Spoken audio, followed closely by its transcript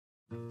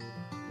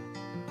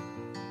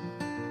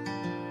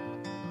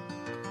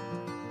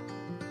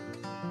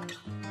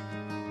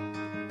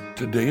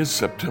Today is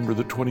September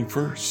the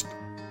 21st.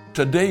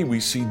 Today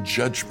we see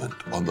judgment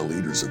on the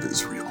leaders of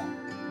Israel.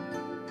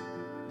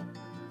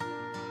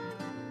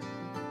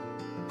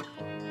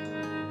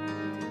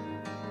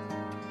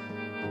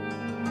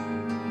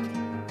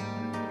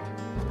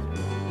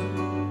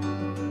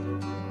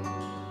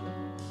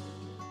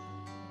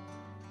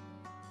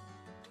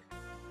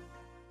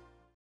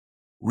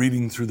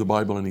 Reading through the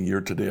Bible in a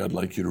year today, I'd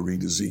like you to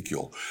read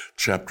Ezekiel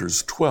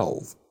chapters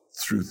 12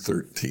 through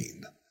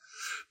 13.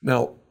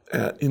 Now,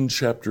 in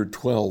chapter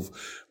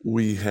 12,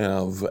 we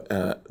have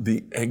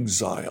the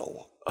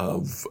exile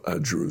of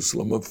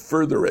Jerusalem, a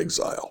further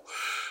exile.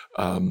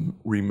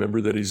 Remember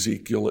that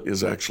Ezekiel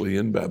is actually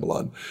in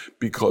Babylon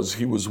because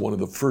he was one of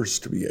the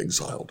first to be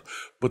exiled.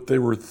 But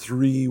there were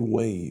 3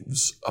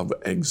 waves of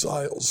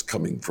exiles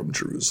coming from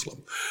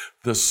Jerusalem.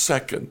 The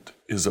second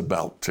is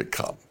about to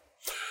come.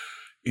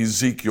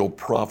 Ezekiel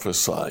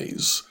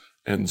prophesies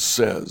and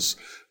says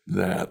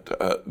that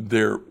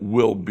there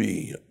will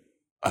be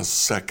a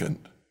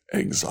second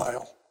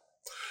exile.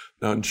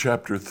 Now in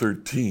chapter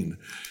 13,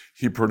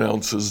 he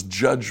pronounces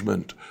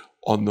judgment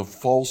on the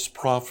false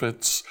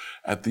prophets.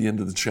 At the end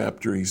of the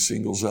chapter, he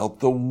singles out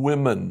the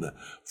women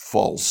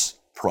false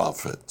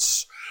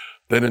prophets.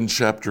 Then in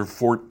chapter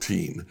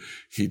 14,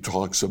 he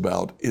talks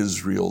about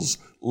Israel's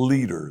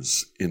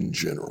leaders in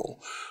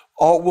general.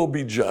 All will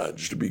be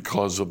judged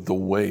because of the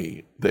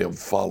way they have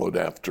followed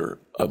after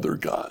other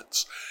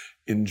gods.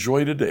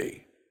 Enjoy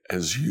today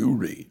as you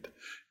read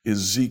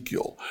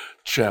Ezekiel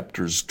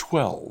chapters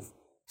 12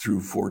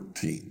 through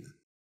 14.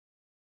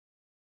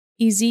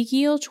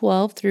 Ezekiel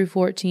 12 through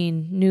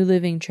 14, New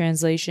Living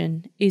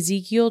Translation.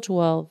 Ezekiel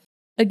 12.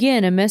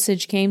 Again, a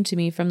message came to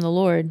me from the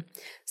Lord.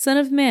 Son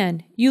of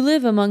man, you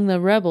live among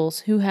the rebels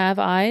who have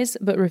eyes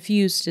but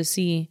refuse to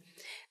see.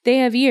 They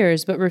have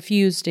ears but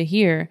refuse to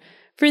hear,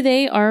 for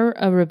they are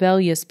a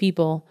rebellious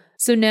people.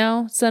 So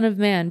now, son of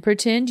man,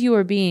 pretend you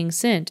are being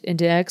sent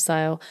into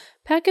exile.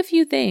 Pack a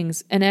few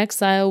things an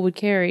exile would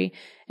carry,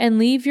 and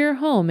leave your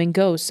home and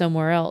go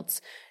somewhere else.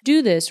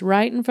 Do this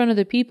right in front of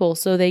the people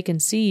so they can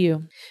see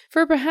you.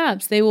 For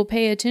perhaps they will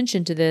pay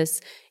attention to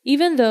this,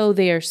 even though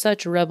they are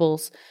such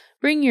rebels.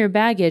 Bring your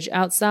baggage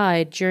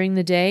outside during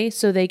the day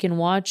so they can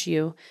watch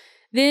you.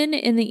 Then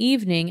in the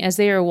evening, as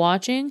they are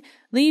watching,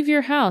 leave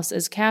your house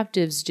as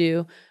captives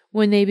do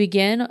when they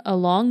begin a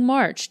long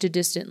march to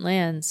distant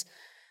lands.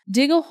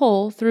 Dig a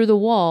hole through the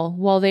wall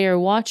while they are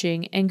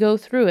watching and go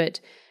through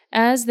it.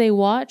 As they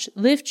watch,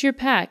 lift your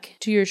pack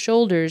to your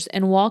shoulders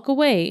and walk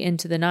away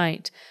into the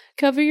night.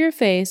 Cover your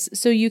face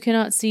so you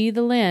cannot see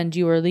the land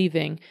you are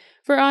leaving,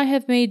 for I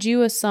have made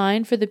you a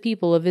sign for the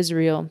people of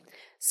Israel.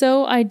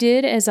 So I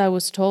did as I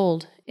was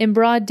told. In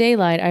broad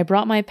daylight I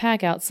brought my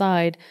pack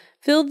outside,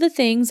 filled the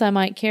things I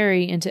might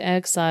carry into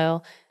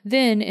exile.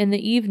 Then in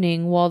the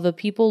evening, while the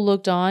people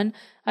looked on,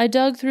 I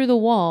dug through the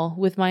wall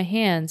with my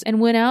hands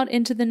and went out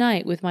into the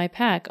night with my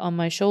pack on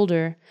my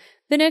shoulder.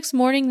 The next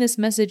morning this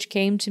message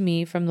came to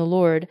me from the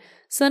Lord.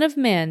 Son of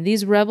man,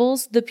 these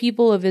rebels, the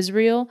people of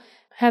Israel,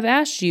 have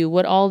asked you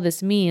what all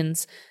this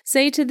means.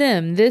 Say to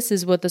them, this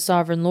is what the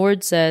sovereign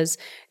Lord says.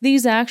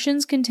 These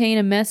actions contain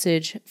a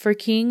message for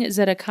King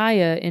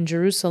Zedekiah in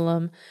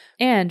Jerusalem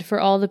and for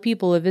all the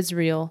people of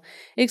Israel.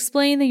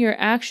 Explain that your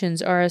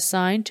actions are a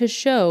sign to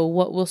show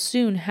what will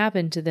soon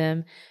happen to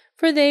them,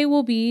 for they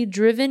will be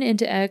driven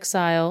into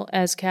exile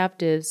as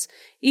captives.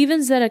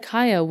 Even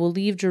Zedekiah will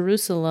leave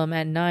Jerusalem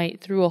at night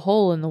through a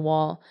hole in the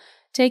wall,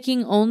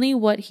 taking only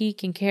what he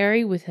can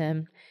carry with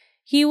him.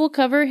 He will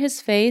cover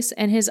his face,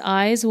 and his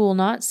eyes will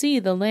not see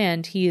the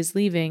land he is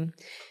leaving.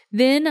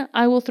 Then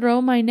I will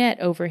throw my net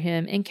over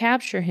him and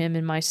capture him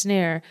in my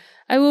snare.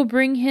 I will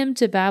bring him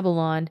to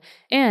Babylon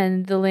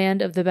and the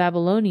land of the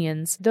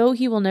Babylonians, though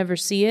he will never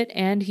see it,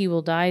 and he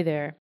will die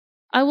there.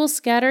 I will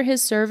scatter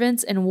his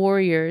servants and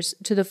warriors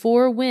to the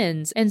 4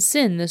 winds and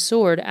send the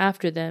sword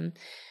after them.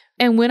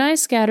 And when I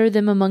scatter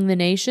them among the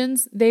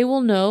nations, they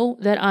will know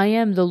that I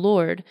am the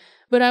Lord.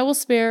 But I will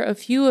spare a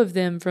few of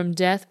them from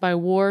death by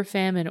war,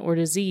 famine, or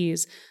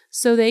disease,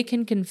 so they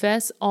can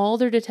confess all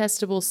their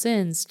detestable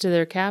sins to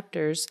their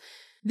captors.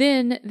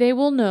 Then they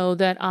will know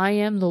that I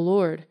am the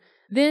Lord.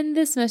 Then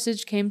this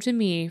message came to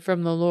me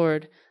from the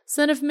Lord.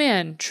 Son of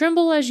man,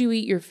 tremble as you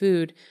eat your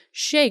food.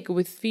 Shake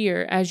with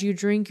fear as you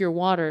drink your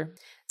water.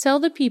 Tell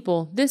the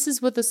people, this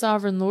is what the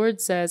sovereign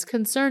Lord says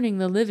concerning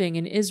the living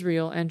in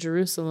Israel and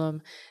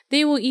Jerusalem.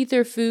 They will eat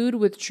their food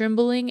with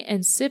trembling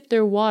and sip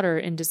their water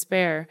in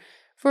despair.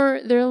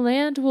 For their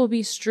land will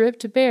be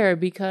stripped bare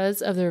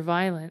because of their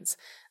violence.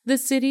 The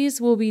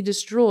cities will be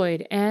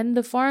destroyed and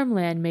the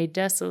farmland made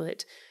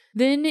desolate.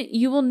 Then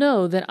you will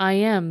know that I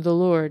am the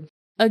Lord.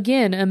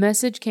 Again, a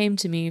message came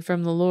to me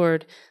from the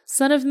Lord.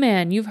 Son of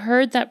man, you've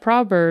heard that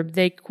proverb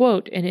they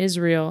quote in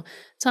Israel.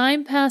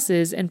 Time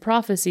passes and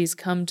prophecies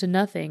come to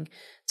nothing.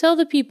 Tell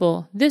the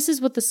people, this is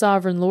what the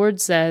sovereign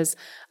Lord says.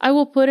 I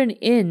will put an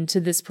end to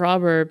this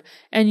proverb,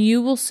 and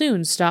you will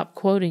soon stop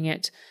quoting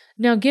it.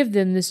 Now give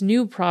them this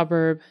new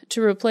proverb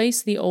to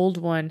replace the old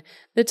one.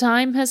 The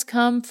time has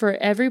come for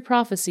every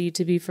prophecy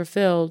to be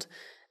fulfilled.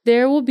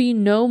 There will be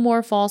no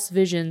more false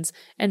visions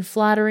and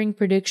flattering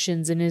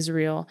predictions in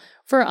Israel,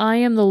 for I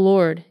am the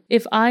Lord.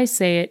 If I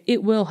say it,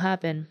 it will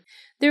happen.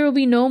 There will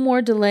be no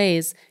more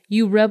delays,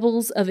 you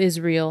rebels of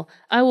Israel.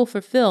 I will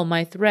fulfill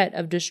my threat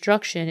of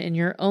destruction in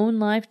your own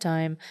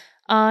lifetime.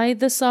 I,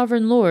 the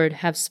sovereign Lord,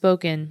 have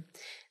spoken.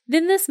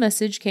 Then this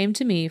message came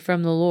to me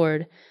from the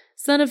Lord.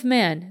 Son of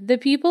man, the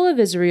people of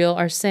Israel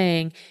are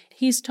saying,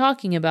 he's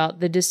talking about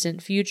the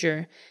distant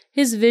future.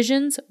 His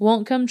visions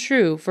won't come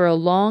true for a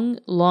long,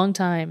 long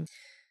time.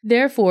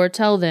 Therefore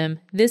tell them,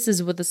 this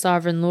is what the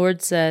sovereign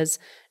Lord says,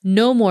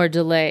 no more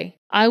delay.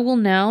 I will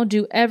now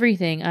do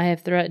everything I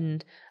have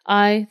threatened.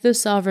 I, the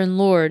sovereign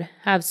Lord,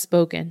 have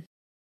spoken.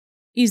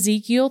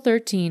 Ezekiel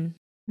 13.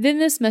 Then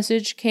this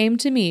message came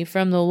to me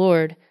from the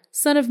Lord.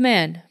 Son of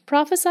man,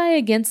 prophesy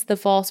against the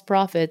false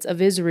prophets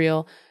of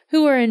Israel,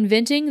 who are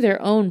inventing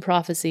their own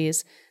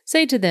prophecies.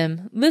 Say to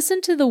them,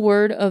 listen to the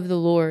word of the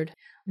Lord.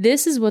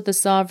 This is what the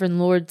sovereign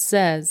Lord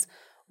says.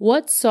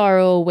 What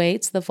sorrow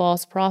awaits the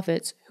false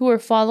prophets who are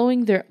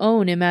following their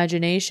own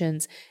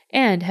imaginations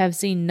and have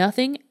seen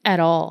nothing at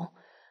all.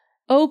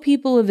 O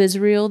people of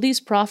Israel,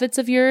 these prophets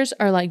of yours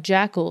are like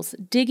jackals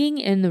digging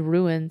in the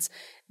ruins.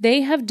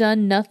 They have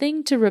done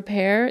nothing to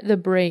repair the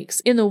breaks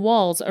in the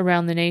walls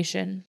around the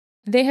nation.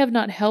 They have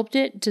not helped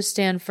it to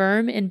stand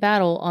firm in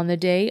battle on the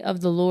day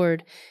of the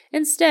Lord.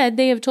 Instead,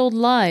 they have told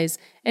lies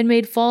and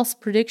made false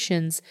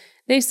predictions.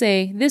 They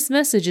say, this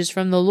message is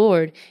from the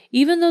Lord,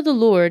 even though the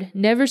Lord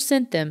never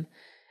sent them,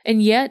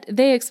 and yet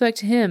they expect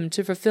Him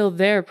to fulfill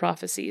their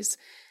prophecies.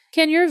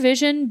 Can your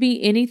vision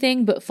be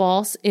anything but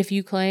false if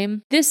you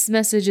claim, this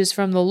message is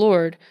from the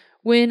Lord,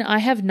 when I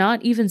have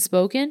not even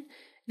spoken?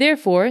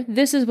 Therefore,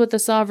 this is what the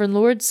sovereign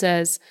Lord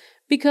says,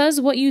 because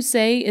what you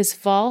say is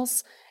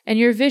false, and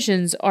your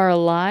visions are a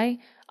lie,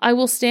 I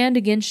will stand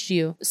against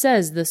you,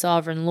 says the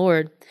sovereign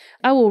Lord.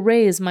 I will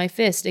raise my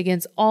fist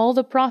against all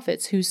the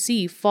prophets who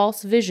see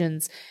false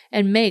visions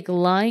and make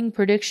lying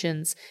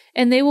predictions,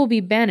 and they will be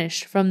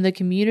banished from the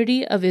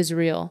community of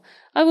Israel.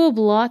 I will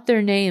blot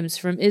their names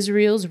from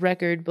Israel's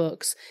record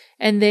books,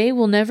 and they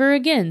will never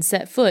again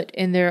set foot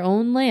in their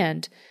own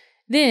land.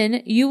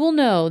 Then you will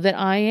know that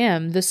I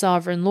am the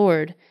sovereign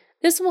Lord.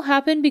 This will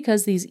happen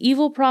because these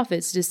evil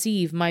prophets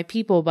deceive my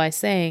people by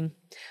saying,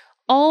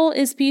 all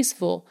is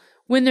peaceful,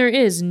 when there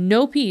is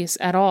no peace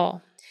at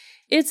all.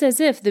 It's as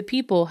if the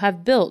people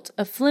have built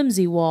a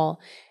flimsy wall,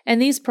 and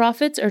these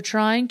prophets are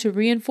trying to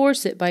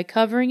reinforce it by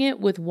covering it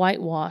with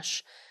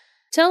whitewash.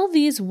 Tell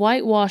these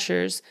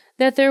whitewashers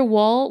that their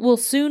wall will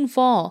soon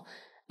fall.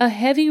 A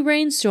heavy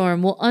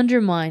rainstorm will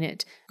undermine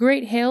it.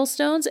 Great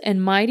hailstones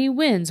and mighty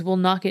winds will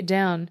knock it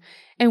down.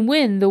 And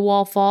when the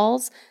wall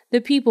falls,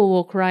 the people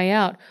will cry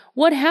out,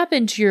 what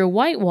happened to your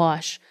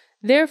whitewash?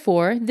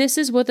 Therefore, this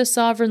is what the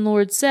sovereign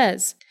Lord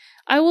says.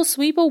 I will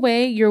sweep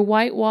away your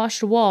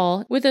whitewashed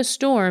wall with a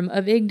storm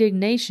of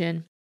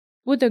indignation,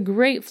 with a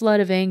great flood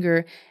of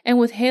anger, and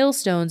with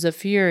hailstones of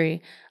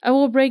fury. I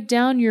will break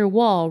down your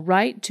wall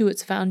right to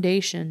its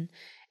foundation.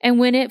 And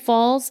when it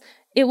falls,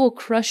 it will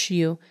crush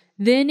you.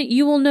 Then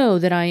you will know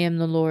that I am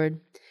the Lord.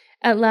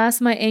 At last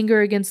my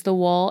anger against the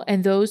wall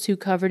and those who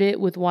covered it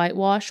with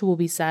whitewash will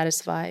be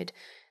satisfied.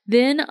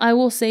 Then I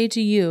will say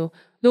to you,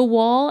 the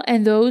wall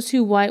and those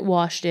who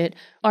whitewashed it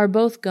are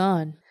both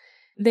gone.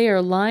 They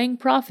are lying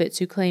prophets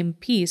who claim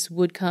peace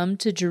would come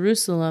to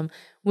Jerusalem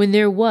when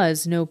there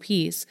was no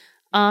peace.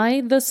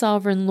 I, the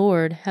sovereign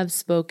Lord, have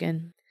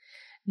spoken.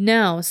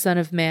 Now, Son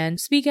of man,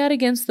 speak out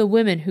against the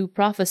women who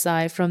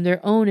prophesy from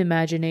their own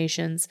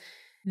imaginations.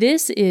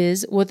 This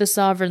is what the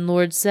sovereign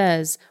Lord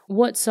says.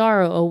 What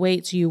sorrow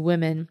awaits you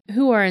women,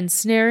 who are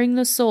ensnaring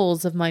the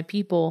souls of my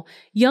people,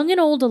 young and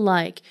old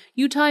alike.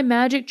 You tie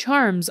magic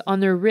charms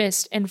on their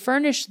wrist and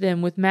furnish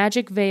them with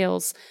magic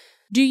veils.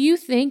 Do you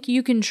think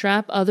you can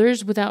trap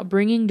others without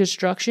bringing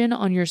destruction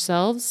on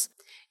yourselves?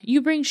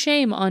 You bring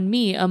shame on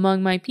me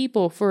among my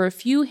people for a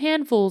few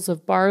handfuls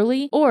of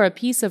barley or a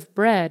piece of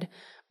bread.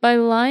 By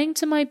lying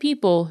to my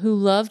people who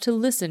love to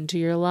listen to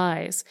your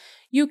lies,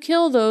 you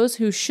kill those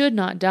who should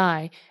not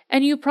die,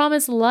 and you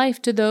promise life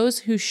to those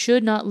who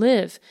should not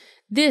live.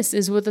 This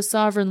is what the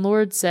sovereign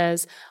Lord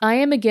says. I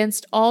am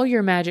against all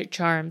your magic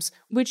charms,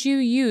 which you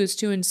use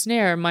to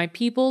ensnare my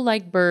people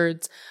like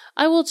birds.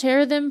 I will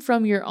tear them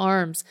from your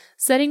arms,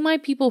 setting my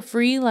people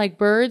free like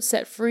birds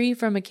set free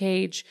from a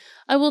cage.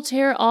 I will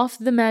tear off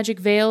the magic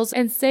veils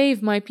and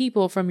save my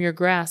people from your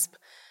grasp.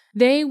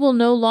 They will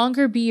no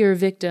longer be your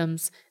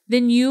victims.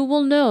 Then you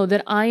will know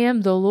that I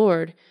am the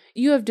Lord.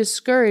 You have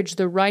discouraged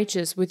the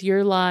righteous with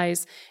your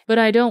lies, but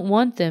I don't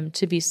want them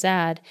to be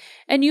sad.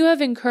 And you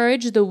have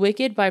encouraged the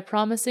wicked by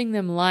promising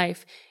them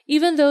life,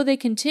 even though they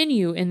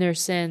continue in their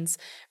sins.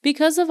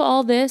 Because of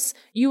all this,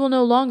 you will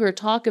no longer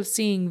talk of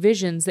seeing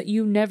visions that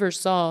you never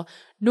saw,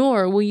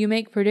 nor will you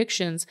make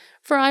predictions,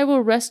 for I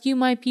will rescue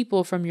my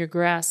people from your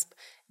grasp.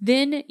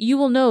 Then you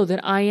will know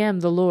that I am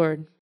the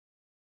Lord.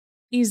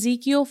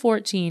 Ezekiel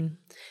 14.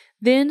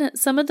 Then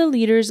some of the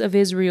leaders of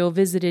Israel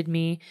visited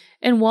me,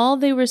 and while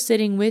they were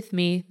sitting with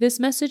me, this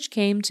message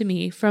came to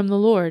me from the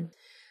Lord.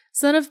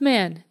 Son of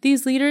man,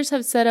 these leaders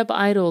have set up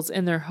idols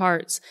in their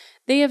hearts.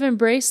 They have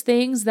embraced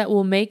things that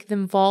will make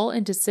them fall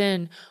into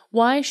sin.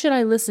 Why should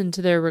I listen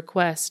to their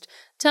request?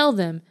 Tell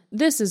them,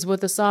 this is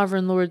what the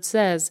sovereign Lord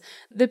says.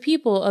 The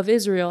people of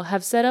Israel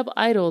have set up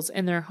idols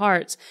in their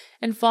hearts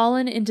and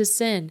fallen into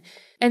sin.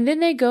 And then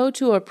they go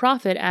to a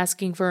prophet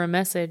asking for a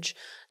message.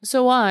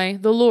 So I,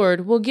 the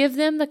Lord, will give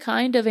them the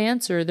kind of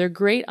answer their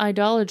great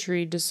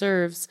idolatry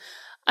deserves.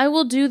 I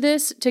will do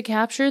this to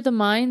capture the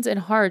minds and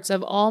hearts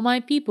of all my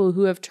people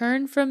who have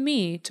turned from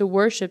me to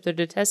worship their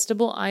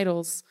detestable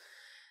idols.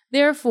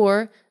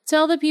 Therefore,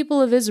 tell the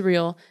people of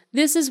Israel,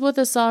 this is what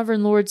the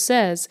sovereign Lord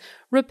says.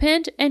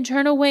 Repent and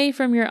turn away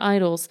from your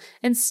idols,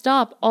 and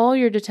stop all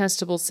your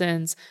detestable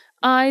sins.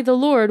 I, the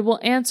Lord, will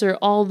answer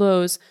all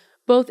those,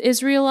 both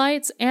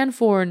Israelites and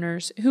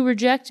foreigners, who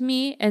reject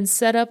me and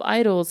set up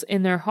idols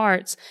in their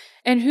hearts,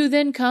 and who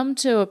then come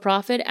to a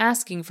prophet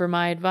asking for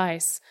my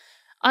advice.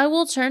 I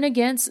will turn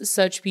against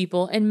such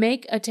people and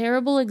make a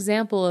terrible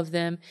example of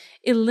them,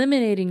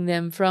 eliminating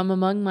them from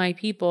among my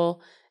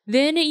people.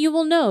 Then you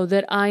will know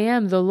that I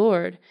am the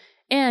Lord.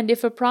 And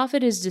if a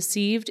prophet is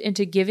deceived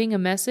into giving a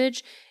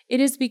message, it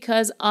is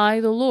because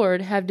I, the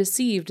Lord, have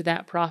deceived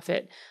that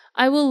prophet.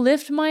 I will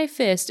lift my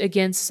fist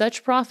against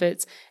such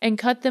prophets and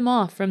cut them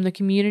off from the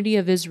community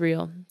of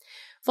Israel.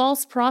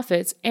 False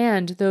prophets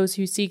and those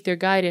who seek their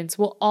guidance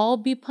will all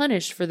be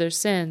punished for their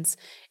sins.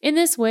 In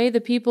this way,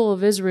 the people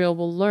of Israel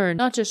will learn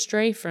not to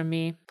stray from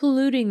me,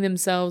 polluting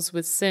themselves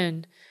with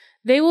sin.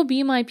 They will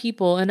be my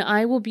people, and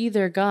I will be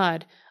their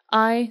God.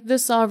 I, the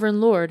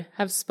sovereign Lord,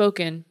 have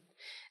spoken.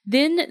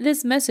 Then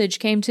this message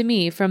came to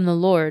me from the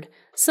Lord.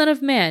 Son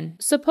of man,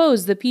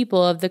 suppose the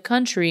people of the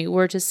country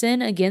were to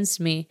sin against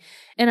me,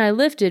 and I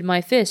lifted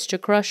my fist to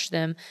crush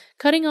them,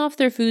 cutting off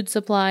their food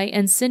supply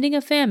and sending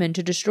a famine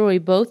to destroy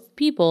both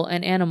people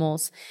and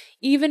animals.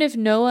 Even if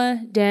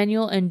Noah,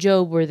 Daniel, and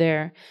Job were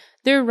there,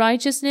 their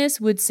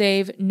righteousness would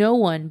save no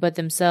one but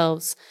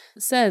themselves,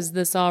 says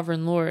the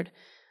sovereign Lord.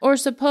 Or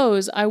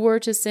suppose I were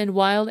to send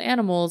wild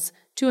animals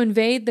to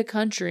invade the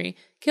country,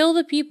 kill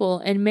the people,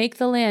 and make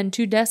the land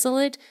too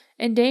desolate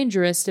and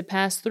dangerous to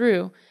pass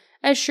through.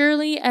 As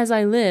surely as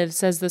I live,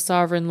 says the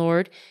sovereign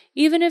Lord,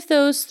 even if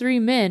those 3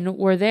 men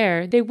were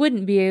there, they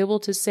wouldn't be able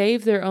to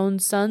save their own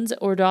sons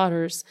or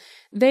daughters.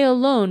 They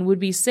alone would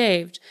be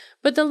saved,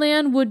 but the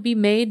land would be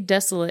made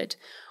desolate.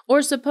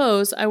 Or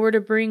suppose I were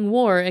to bring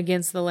war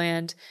against the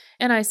land,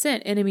 and I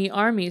sent enemy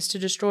armies to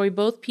destroy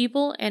both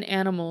people and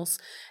animals.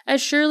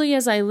 As surely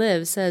as I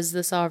live, says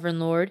the sovereign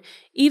Lord,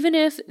 even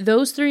if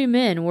those 3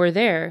 men were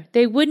there,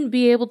 they wouldn't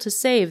be able to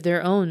save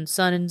their own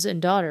sons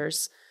and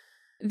daughters.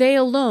 They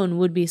alone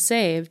would be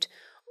saved.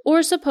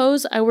 Or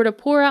suppose I were to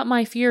pour out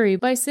my fury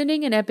by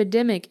sending an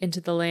epidemic into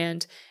the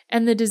land,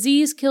 and the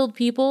disease killed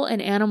people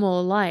and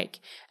animal alike.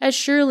 As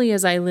surely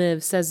as I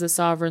live, says the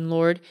sovereign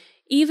Lord,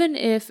 even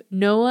if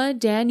Noah,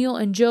 Daniel,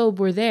 and Job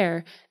were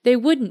there, they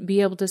wouldn't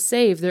be able to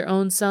save their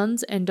own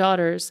sons and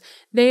daughters.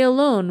 They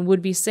alone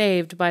would be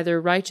saved by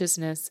their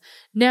righteousness.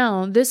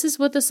 Now, this is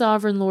what the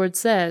sovereign Lord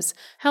says.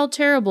 How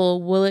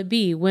terrible will it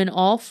be when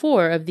all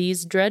 4 of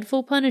these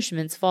dreadful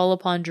punishments fall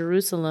upon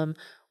Jerusalem: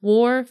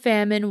 war,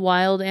 famine,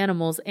 wild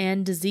animals,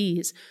 and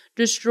disease,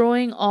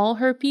 destroying all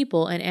her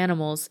people and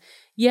animals.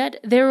 Yet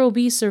there will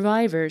be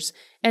survivors,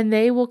 and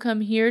they will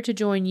come here to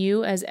join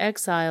you as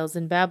exiles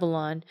in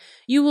Babylon.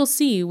 You will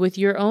see with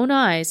your own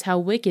eyes how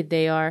wicked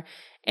they are,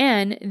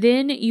 and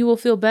then you will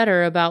feel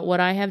better about what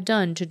I have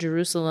done to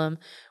Jerusalem.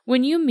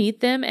 When you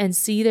meet them and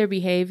see their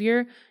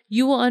behavior,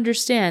 you will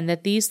understand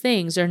that these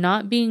things are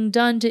not being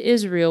done to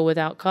Israel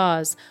without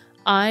cause.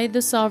 I,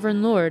 the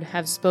sovereign Lord,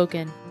 have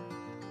spoken.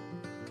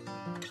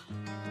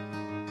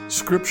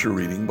 Scripture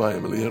reading by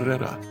Emily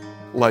Herrera.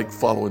 Like,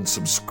 follow, and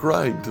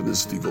subscribe to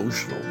this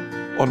devotional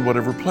on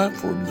whatever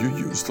platform you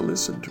use to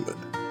listen to it.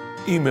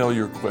 Email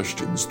your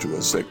questions to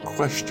us at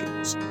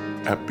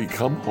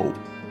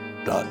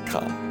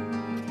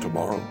questions@becomehope.com.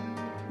 Tomorrow,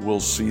 we'll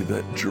see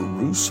that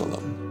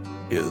Jerusalem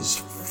is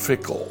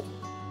fickle.